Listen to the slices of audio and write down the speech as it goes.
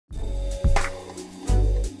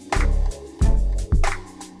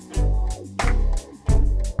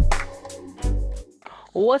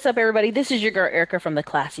What's up, everybody? This is your girl Erica from the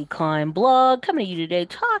Classy Climb blog, coming to you today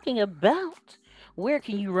talking about where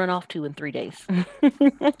can you run off to in 3 days.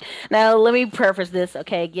 Now, let me preface this.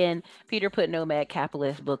 Okay, again, Peter put Nomad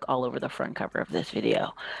Capitalist book all over the front cover of this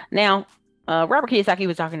video. Now, Robert Kiyosaki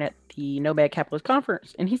was talking at the Nomad Capitalist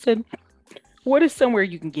conference, and he said, "What is somewhere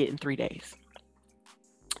you can get in 3 days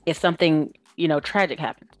if something tragic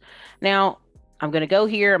happens?" Now, I'm gonna go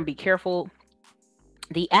here and be careful.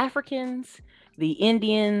 The Africans, the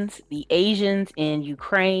Indians, the Asians in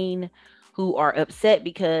Ukraine who are upset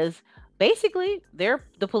because basically they're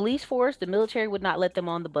the police force, the military would not let them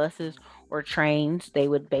on the buses or trains. They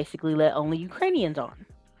would basically let only Ukrainians on.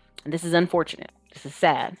 And this is unfortunate. This is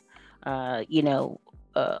sad. A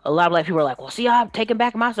lot of black people are like, well, see, I'm taking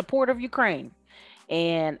back my support of Ukraine.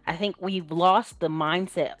 And I think we've lost the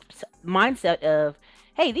mindset of,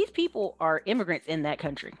 hey, these people are immigrants in that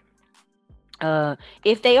country.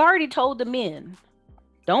 If they already told the men,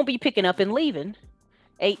 don't be picking up and leaving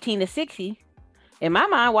 18 to 60, in my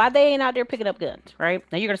mind, why they ain't out there picking up guns, right?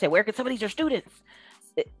 Now you're going to say, where could some of these are students?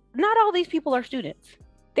 Not all these people are students.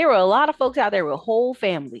 There were a lot of folks out there with whole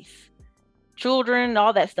families, children,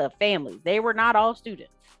 all that stuff, families. They were not all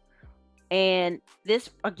students. And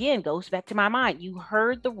this, again, goes back to my mind. You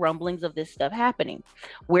heard the rumblings of this stuff happening.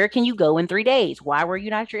 Where can you go in 3 days? Why were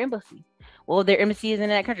you not at your embassy? Well, their embassy is in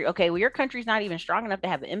that country. Okay, well, your country's not even strong enough to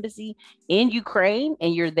have an embassy in Ukraine,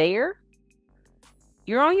 and you're there.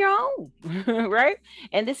 You're on your own, right?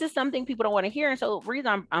 And this is something people don't want to hear. And so the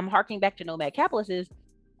reason I'm harking back to Nomad Capitalist is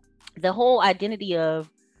the whole identity of,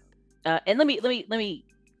 and let me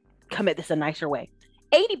come at this a nicer way.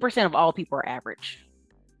 80% of all people are average.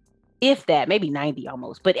 If that, maybe 90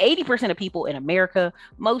 almost, but 80% of people in America,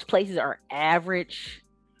 most places are average,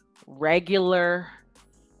 regular.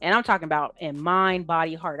 And I'm talking about in mind,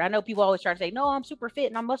 body, heart. I know people always try to say, no, I'm super fit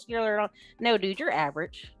and I'm muscular. No, dude, you're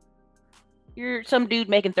average. You're some dude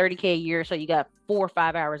making 30K a year, so you got 4 or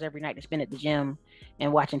 5 hours every night to spend at the gym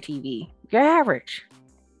and watching TV. You're average.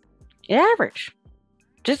 You're average.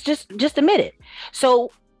 Just admit it. So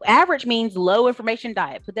average means low information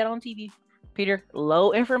diet. Put that on TV, Peter.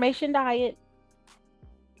 Low information diet,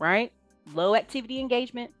 right? Low activity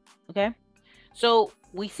engagement. Okay. So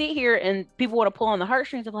we sit here and people want to pull on the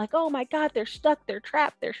heartstrings of like, oh my God, they're stuck, they're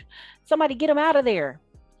trapped, there's somebody get them out of there.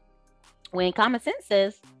 When common sense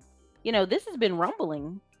says, this has been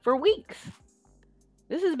rumbling for weeks.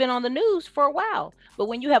 This has been on the news for a while. But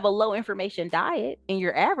when you have a low information diet and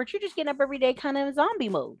you're average, you're just getting up every day kind of in zombie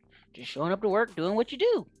mode, just showing up to work, doing what you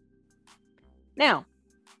do. Now,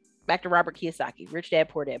 back to Robert Kiyosaki, Rich Dad,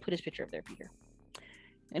 Poor Dad. Put his picture up there, Peter.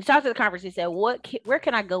 And he talked to the conference. He said, where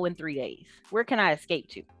can I go in 3 days? Where can I escape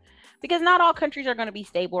to? Because not all countries are going to be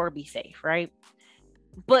stable or be safe, right?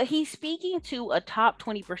 But he's speaking to a top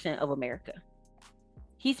 20% of America.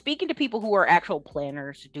 He's speaking to people who are actual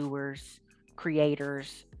planners, doers,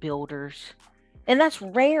 creators, builders. And that's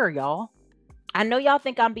rare, y'all. I know y'all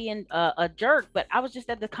think I'm being a jerk, but I was just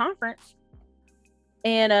at the conference.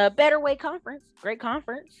 And a Better Way conference, great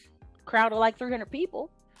conference, crowd of like 300 people.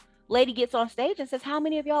 Lady gets on stage and says, how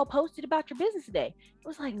many of y'all posted about your business today? It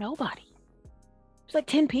was like nobody. It's like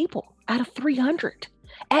 10 people out of 300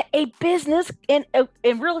 at a business in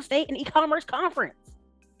real estate and e-commerce conference.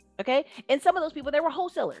 Okay. And some of those people, they were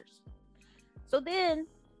wholesalers. So then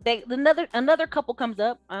another couple comes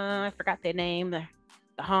up. I forgot their name, the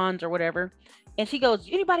Hans or whatever. And she goes,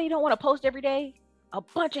 anybody don't want to post every day? A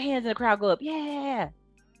bunch of hands in the crowd go up. Yeah.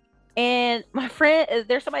 And my friend,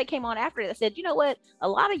 there's somebody came on after it that said, you know what? A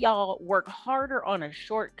lot of y'all work harder on a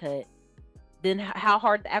shortcut than how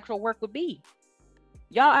hard the actual work would be.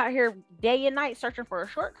 Y'all out here day and night searching for a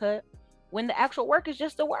shortcut when the actual work is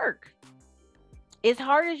just the work. As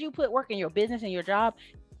hard as you put work in your business and your job,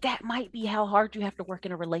 that might be how hard you have to work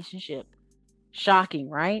in a relationship. Shocking,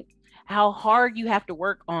 right? How hard you have to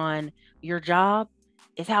work on your job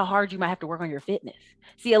is how hard you might have to work on your fitness.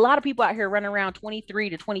 See, a lot of people out here running around 23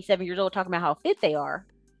 to 27 years old talking about how fit they are.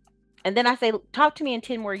 And then I say, talk to me in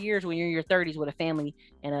 10 more years when you're in your 30s with a family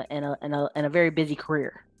and a very busy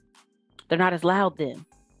career. They're not as loud then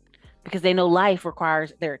because they know life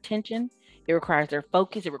requires their attention. It requires their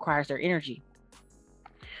focus. It requires their energy.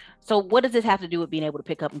 So what does this have to do with being able to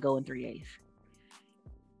pick up and go in 3 days?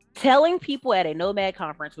 Telling people at a Nomad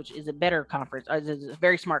conference, which is a better conference, is a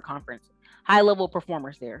very smart conference, high level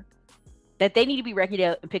performers there, that they need to be ready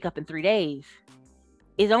to pick up in 3 days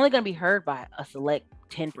is only going to be heard by a select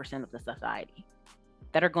 10% of the society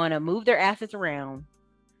that are going to move their assets around,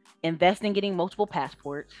 invest in getting multiple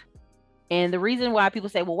passports, And the reason why people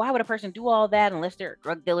say, well, why would a person do all that unless they're a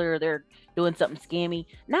drug dealer or they're doing something scammy?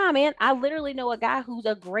 Nah, man, I literally know a guy who's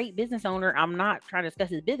a great business owner. I'm not trying to discuss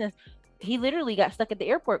his business. He literally got stuck at the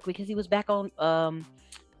airport because he was back on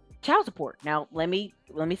child support. Now, let me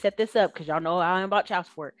set this up because y'all know I am about child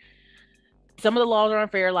support. Some of the laws are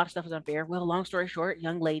unfair. A lot of stuff is unfair. Well, long story short,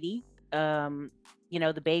 young lady,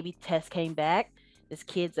 the baby test came back. This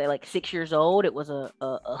kid's like 6 years old. It was a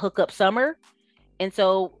hookup summer. And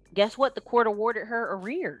so guess what? The court awarded her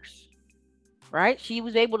arrears, right? She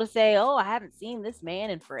was able to say, oh, I haven't seen this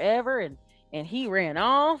man in forever. And he ran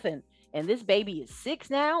off and this baby is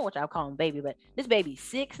 6 now, which I'll call him baby, but this baby's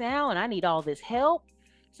 6 now and I need all this help.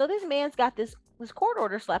 So this man's got this court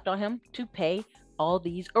order slapped on him to pay all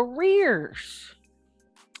these arrears.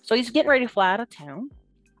 So he's getting ready to fly out of town.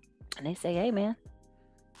 And they say, hey, man,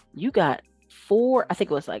 you got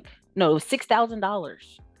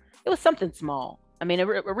 $6,000. It was something small. I mean,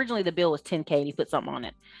 originally the bill was $10K and he put something on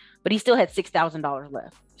it, but he still had $6,000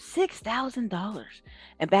 left. $6,000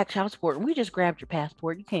 and back child support. And we just grabbed your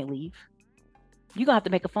passport. You can't leave. You're going to have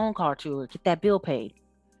to make a phone call to her, get that bill paid.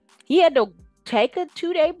 He had to take a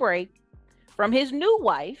 2-day break from his new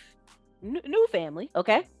wife, new family.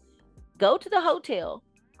 Okay. Go to the hotel,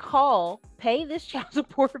 call, pay this child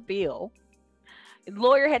support bill. The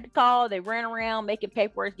lawyer had to call. They ran around making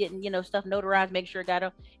paperwork, getting, stuff notarized, making sure it got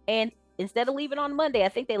up. And instead of leaving on Monday, I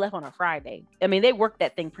think they left on a Friday. I mean, they worked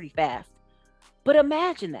that thing pretty fast. But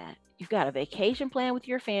imagine that. You've got a vacation plan with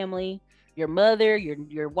your family, your mother,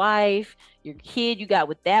 your wife, your kid you got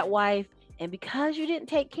with that wife. And because you didn't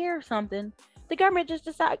take care of something, the government just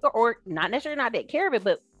decided, or not necessarily not take care of it,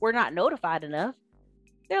 but we're not notified enough.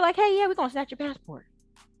 They're like, hey, yeah, we're going to snatch your passport.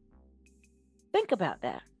 Think about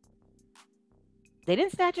that. They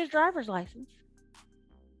didn't snatch his driver's license.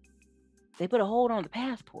 They put a hold on the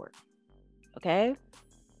passport. Okay?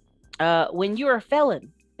 When you're a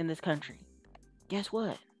felon in this country, guess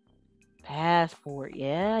what? Passport.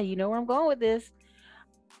 Yeah, you know where I'm going with this.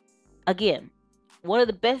 Again, one of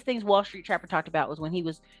the best things Wall Street Trapper talked about was when he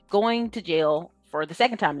was going to jail for the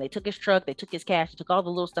second time. They took his truck, they took his cash, they took all the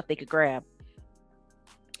little stuff they could grab.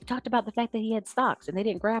 He talked about the fact that he had stocks and they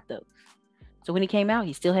didn't grab those. So when he came out,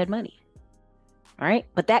 he still had money. All right.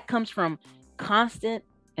 But that comes from constant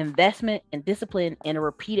investment and discipline in a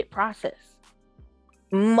repeated process.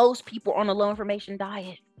 Most people are on a low information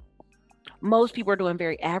diet. Most people are doing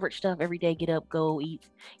very average stuff every day. Get up, go, eat,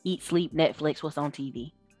 sleep, Netflix, what's on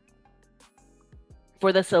TV.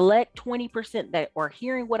 For the select 20% that are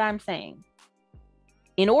hearing what I'm saying,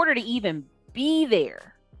 in order to even be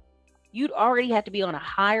there, you'd already have to be on a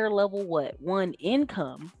higher level. What? 1,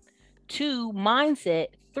 income. 2, mindset.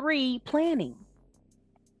 3, planning.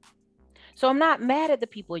 So I'm not mad at the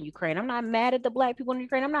people in Ukraine. I'm not mad at the black people in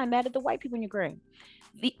Ukraine. I'm not mad at the white people in Ukraine.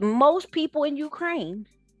 Most people in Ukraine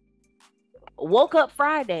woke up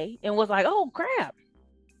Friday and was like, oh, crap.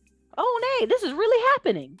 Oh, nay, this is really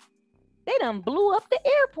happening. They done blew up the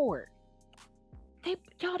airport. They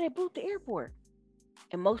blew up the airport.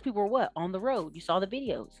 And most people were what? On the road. You saw the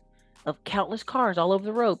videos of countless cars all over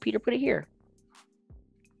the road. Peter put it here.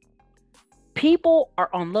 People are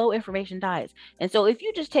on low information diets. And so if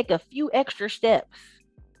you just take a few extra steps,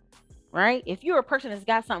 right? If you're a person that's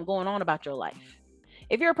got something going on about your life,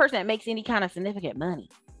 if you're a person that makes any kind of significant money,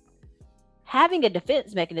 having a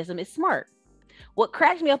defense mechanism is smart. What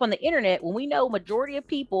cracks me up on the internet, when we know majority of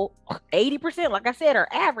people, 80%, like I said, are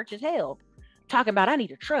average as hell, talking about, I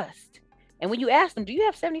need a trust. And when you ask them, do you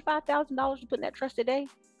have $75,000 to put in that trust today?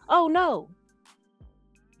 Oh, no.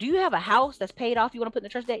 Do you have a house that's paid off you want to put in the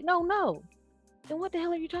trust today? No. Then what the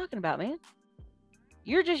hell are you talking about, man?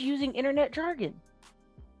 You're just using internet jargon.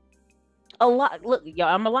 A lot. Look, y'all,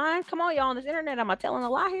 I'm a lying. Come on, y'all, on this internet. Am I telling a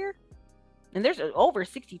lie here? And there's over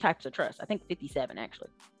 60 types of trust. I think 57 actually.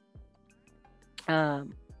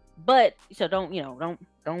 But so don't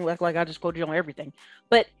act like I just quoted you on everything.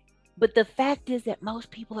 But the fact is that most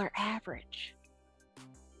people are average.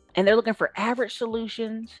 And they're looking for average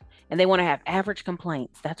solutions and they want to have average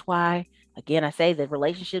complaints. That's why, again, I say that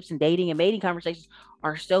relationships and dating and mating conversations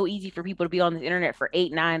are so easy for people to be on the internet for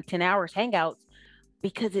 8, 9, 10 hours hangouts,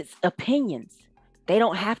 because it's opinions. They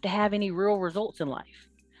don't have to have any real results in life.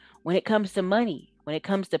 When it comes to money, when it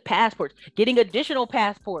comes to passports, getting additional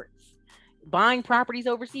passports, buying properties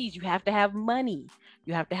overseas, you have to have money.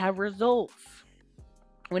 You have to have results.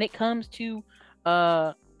 When it comes to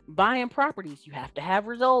buying properties, you have to have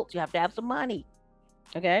results. You have to have some money.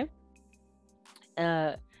 Okay.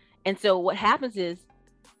 And so what happens is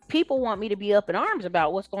people want me to be up in arms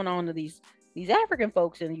about what's going on to these African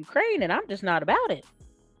folks in Ukraine, and I'm just not about it.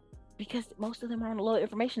 Because most of them are on a low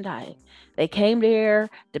information diet. They came there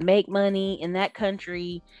to make money in that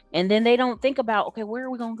country, and then they don't think about, okay, where are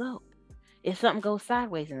we going to go? If something goes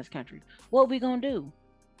sideways in this country, what are we going to do?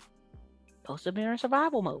 Most of them are in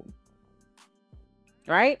survival mode.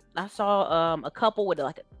 Right? I saw a couple with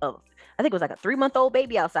like I think it was like a 3-month-old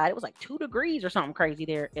baby outside. It was like 2 degrees or something crazy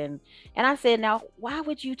there. And I said, now, why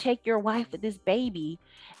would you take your wife with this baby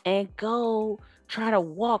and go try to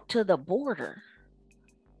walk to the border?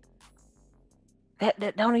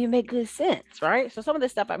 That don't even make good sense, right? So some of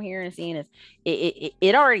this stuff I'm hearing and seeing is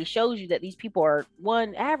it already shows you that these people are,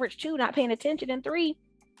 1, average, 2, not paying attention, and 3,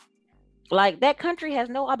 like, that country has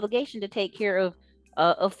no obligation to take care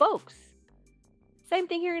of folks. Same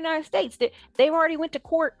thing here in the United States. They've already went to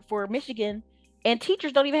court for Michigan, and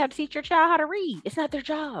teachers don't even have to teach your child how to read. It's not their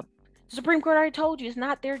job. The Supreme Court already told you it's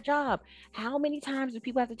not their job. How many times do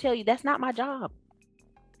people have to tell you that's not my job?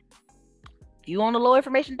 If you on a low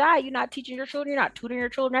information diet, you're not teaching your children, you're not tutoring your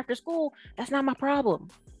children after school, that's not my problem.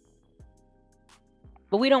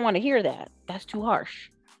 But we don't want to hear that. That's too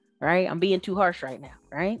harsh, right? I'm being too harsh right now,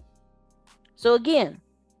 right? So again,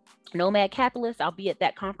 Nomad Capitalist, I'll be at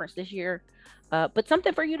that conference this year. But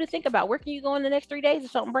something for you to think about. Where can you go in the next 3 days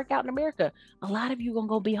if something break out in America? A lot of you gonna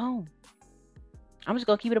go be home. I'm just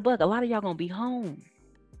gonna keep it a buck. A lot of y'all gonna be home.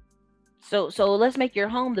 So let's make your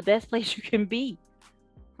home the best place you can be,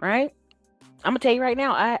 right? I'm gonna tell you right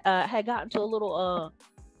now. I had gotten to a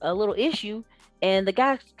little issue, and the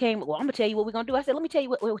guy came. Well, I'm gonna tell you what we're gonna do. I said, let me tell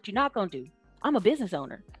you what you're not gonna do. I'm a business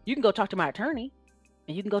owner. You can go talk to my attorney,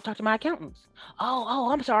 and you can go talk to my accountants. Oh,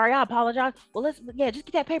 I'm sorry. I apologize. Well, just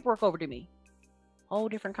get that paperwork over to me. Whole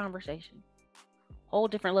different conversation, whole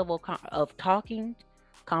different level of talking,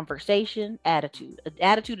 conversation, attitude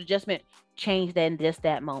adjustment changed that in just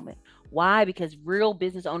that moment. Why? Because real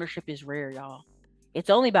business ownership is rare, y'all. It's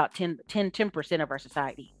only about 10% of our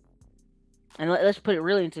society. And let's put it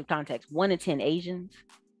really into context. 1 in 10 Asians,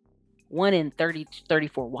 1 in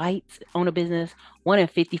 34 whites own a business, 1 in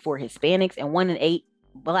 54 Hispanics, and 1 in 8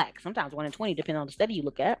 blacks. Sometimes 1 in 20, depending on the study you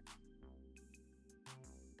look at.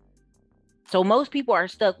 So most people are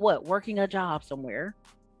stuck, working a job somewhere.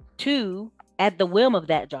 2, at the whim of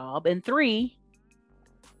that job. And 3,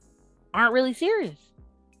 aren't really serious.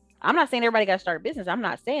 I'm not saying everybody got to start a business. I'm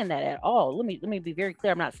not saying that at all. Let me be very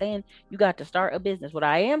clear. I'm not saying you got to start a business. What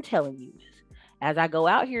I am telling you is, as I go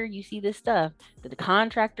out here, you see this stuff, the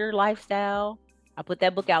contractor lifestyle. I put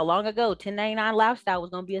that book out long ago. 1099 lifestyle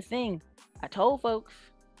was going to be a thing. I told folks,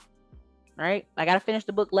 right? I got to finish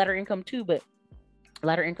the book Letter Income 2, but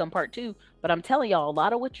Letter Income Part 2. But I'm telling y'all, a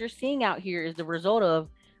lot of what you're seeing out here is the result of,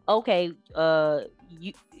 okay,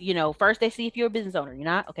 you know, first they see if you're a business owner. You're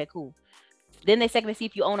not? Okay, cool. Then they see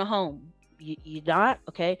if you own a home. You're not?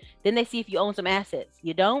 Okay. Then they see if you own some assets.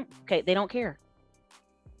 You don't? Okay, they don't care.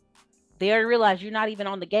 They already realize you're not even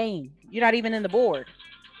on the game. You're not even in the board.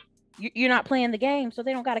 You're not playing the game, so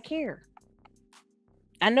they don't got to care.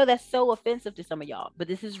 I know that's so offensive to some of y'all, but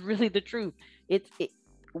this is really the truth.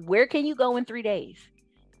 Where can you go in 3 days?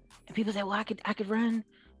 And people say, well, I could run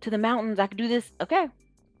to the mountains. I could do this. Okay.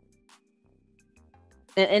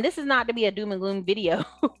 And this is not to be a doom and gloom video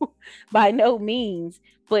by no means,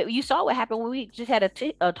 but you saw what happened when we just had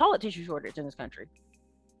a toilet tissue shortage in this country.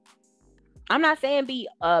 I'm not saying be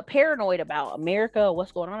paranoid about America,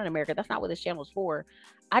 what's going on in America. That's not what this channel is for.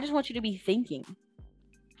 I just want you to be thinking.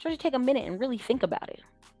 Just want you to take a minute and really think about it.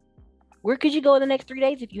 Where could you go in the next 3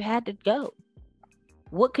 days if you had to go?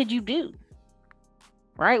 What could you do?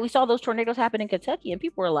 Right? We saw those tornadoes happen in Kentucky, and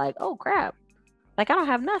people were like, oh, crap. Like, I don't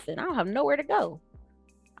have nothing. I don't have nowhere to go.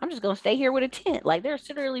 I'm just going to stay here with a tent. Like, there's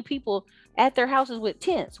literally people at their houses with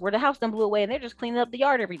tents where the house done blew away, and they're just cleaning up the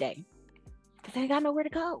yard every day because they ain't got nowhere to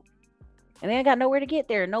go. And they ain't got nowhere to get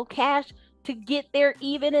there. No cash to get there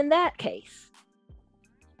even in that case.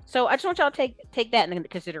 So I just want y'all to take that into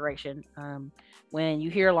consideration. When you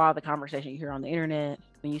hear a lot of the conversation you hear on the internet,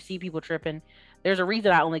 when you see people tripping, there's a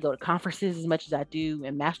reason I only go to conferences as much as I do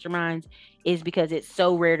and masterminds, is because it's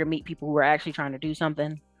so rare to meet people who are actually trying to do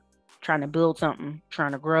something, trying to build something,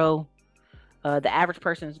 trying to grow. The average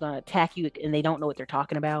person is going to attack you and they don't know what they're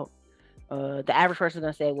talking about. The average person is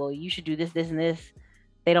going to say, well, you should do this, this, and this.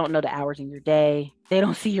 They don't know the hours in your day. They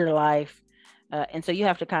don't see your life. And so you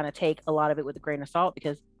have to kind of take a lot of it with a grain of salt,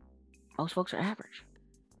 because most folks are average,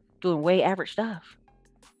 doing way average stuff,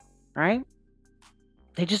 right?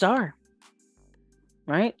 They just are,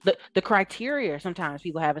 right? The criteria sometimes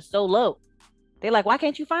people have is so low. They're like, why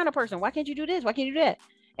can't you find a person? Why can't you do this? Why can't you do that?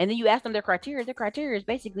 And then you ask them their criteria. Their criteria is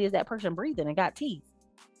basically, is that person breathing and got teeth?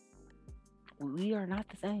 We are not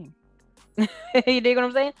the same. You dig what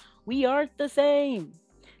I'm saying? We aren't the same.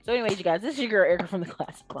 So anyways, you guys, this is your girl Ericka from the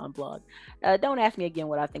Classic Climb blog. Don't ask me again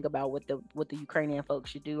what I think about what the Ukrainian folks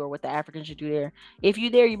should do or what the Africans should do there. If you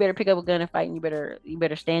there, you better pick up a gun and fight, and you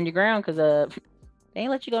better stand your ground, because they ain't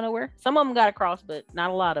let you go nowhere. Some of them got across, but not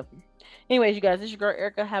a lot of them. Anyways, you guys, this is your girl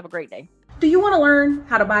Ericka. Have a great day. Do you want to learn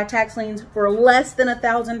how to buy tax liens for less than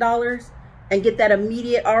 $1,000 and get that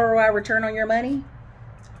immediate ROI return on your money?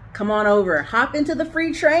 Come on over, hop into the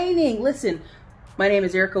free training. Listen, my name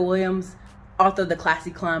is Ericka Williams, author of the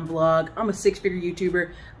Classic Climb blog. I'm a 6-figure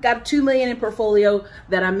YouTuber, got $2 million in portfolio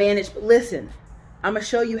that I manage. But listen, I'm gonna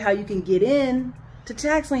show you how you can get in to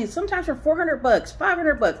tax liens, sometimes for $400,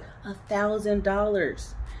 $500,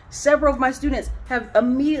 $1,000. Several of my students have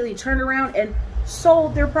immediately turned around and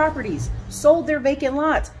sold their properties, sold their vacant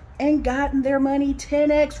lots, and gotten their money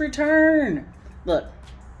 10x return. Look,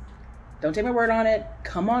 don't take my word on it.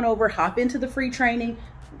 Come on over, hop into the free training,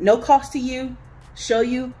 no cost to you, show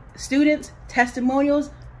you students,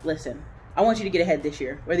 testimonials. Listen, I want you to get ahead this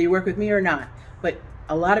year, whether you work with me or not. But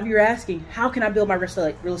a lot of you are asking, how can I build my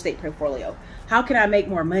real estate portfolio? How can I make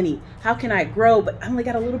more money? How can I grow? But I only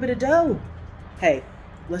got a little bit of dough. Hey,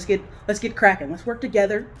 let's get cracking. Let's work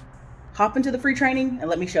together. Hop into the free training and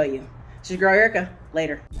let me show you. This is your girl Ericka.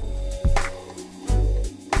 Later.